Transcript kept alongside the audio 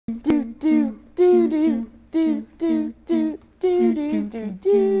Good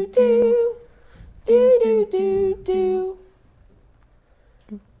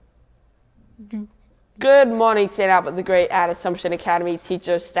morning, St. Albert the Great at Assumption Academy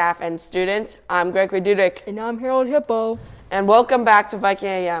teachers, staff, and students. I'm Gregory Dudek. And I'm Harold Hippo. And welcome back to Viking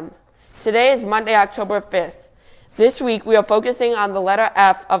AM. Today is Monday, October 5th. This week we are focusing on the letter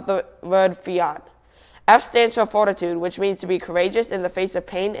F of the word fiat. F stands for fortitude, which means to be courageous in the face of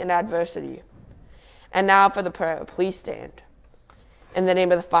pain and adversity. And now for the prayer. Please stand. In the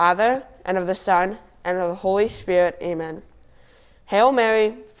name of the Father, and of the Son, and of the Holy Spirit. Amen. Hail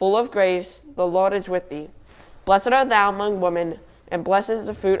Mary, full of grace, the Lord is with thee. Blessed art thou among women, and blessed is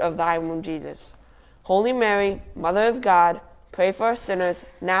the fruit of thy womb, Jesus. Holy Mary, Mother of God, pray for us sinners,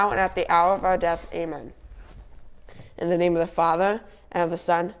 now and at the hour of our death. Amen. In the name of the Father, and of the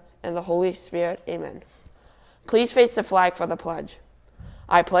Son, and the Holy Spirit. Amen. Please face the flag for the pledge.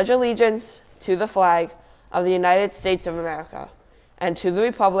 I pledge allegiance to the flag of the United States of America, and to the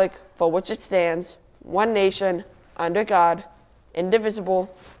republic for which it stands, one nation, under God,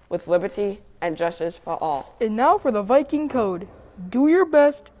 indivisible, with liberty and justice for all. And now for the Viking Code. Do your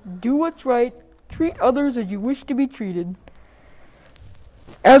best, do what's right, treat others as you wish to be treated.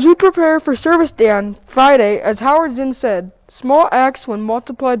 As we prepare for Service Day on Friday, as Howard Zinn said, small acts when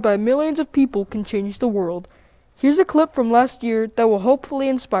multiplied by millions of people can change the world. Here's a clip from last year that will hopefully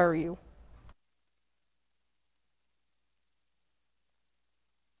inspire you.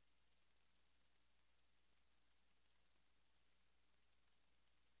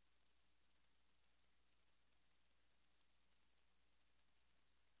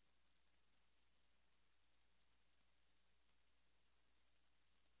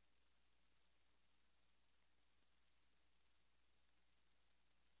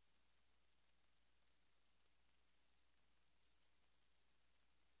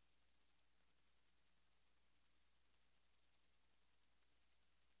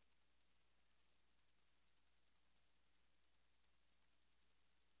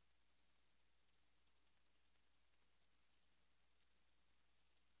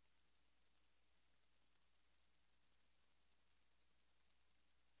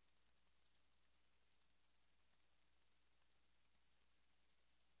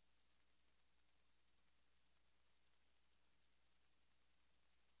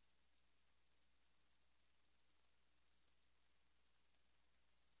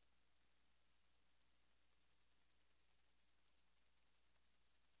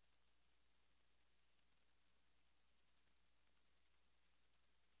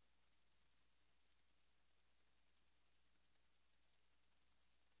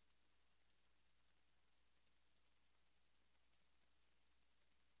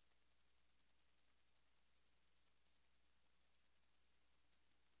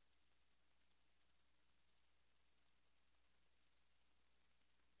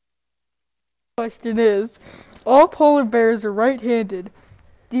 Question is, all polar bears are right-handed.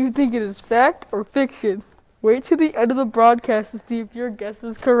 Do you think it is fact or fiction? Wait till the end of the broadcast to see if your guess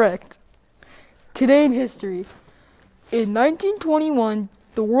is correct. Today in history. In 1921,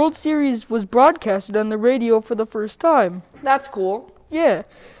 the World Series was broadcasted on the radio for the first time. That's cool. Yeah.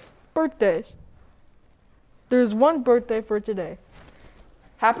 Birthdays. There's one birthday for today.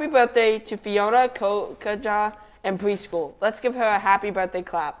 Happy birthday to Fiona Kokaja in preschool. Let's give her a happy birthday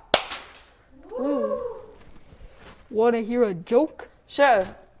clap. Woo. Want to hear a joke? Sure.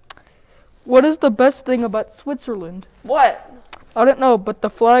 What is the best thing about Switzerland? What? I don't know, but the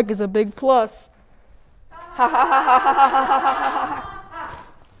flag is a big plus. And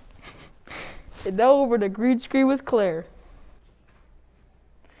now over to green screen with Claire.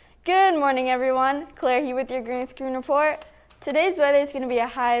 Good morning, everyone. Claire here with your green screen report. Today's weather is going to be a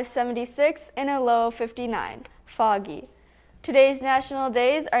high of 76 and a low of 59, foggy. Today's national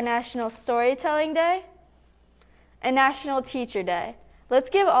days are National Storytelling Day and National Teacher Day. Let's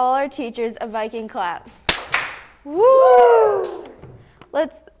give all our teachers a Viking clap. Woo!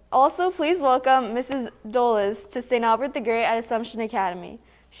 Let's also please welcome Mrs. Doles to St. Albert the Great at Assumption Academy.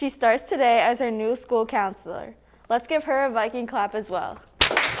 She starts today as our new school counselor. Let's give her a Viking clap as well.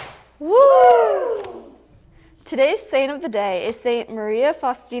 Woo! Today's saint of the day is Saint Maria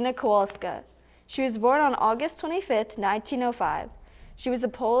Faustina Kowalska. She was born on August 25th, 1905. She was a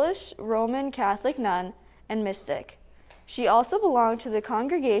Polish Roman Catholic nun and mystic. She also belonged to the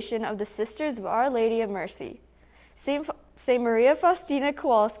congregation of the Sisters of Our Lady of Mercy. Saint Maria Faustina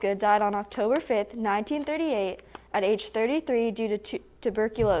Kowalska died on October 5th, 1938, at age 33 due to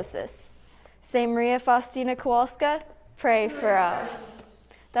tuberculosis. Saint Maria Faustina Kowalska, pray for us.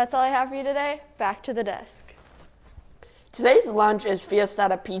 That's all I have for you today. Back to the desk. Today's lunch is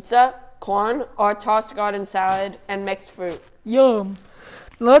fiestada pizza, corn, or tossed garden salad and mixed fruit? Yum.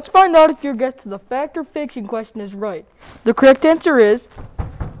 Let's find out if your guess to the fact or fiction question is right. The correct answer is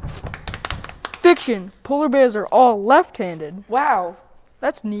fiction. Polar bears are all left-handed. Wow.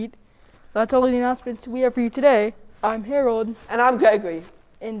 That's neat. That's all the announcements we have for you today. I'm Harold, And I'm Gregory.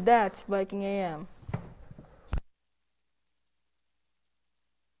 and that's Viking AM.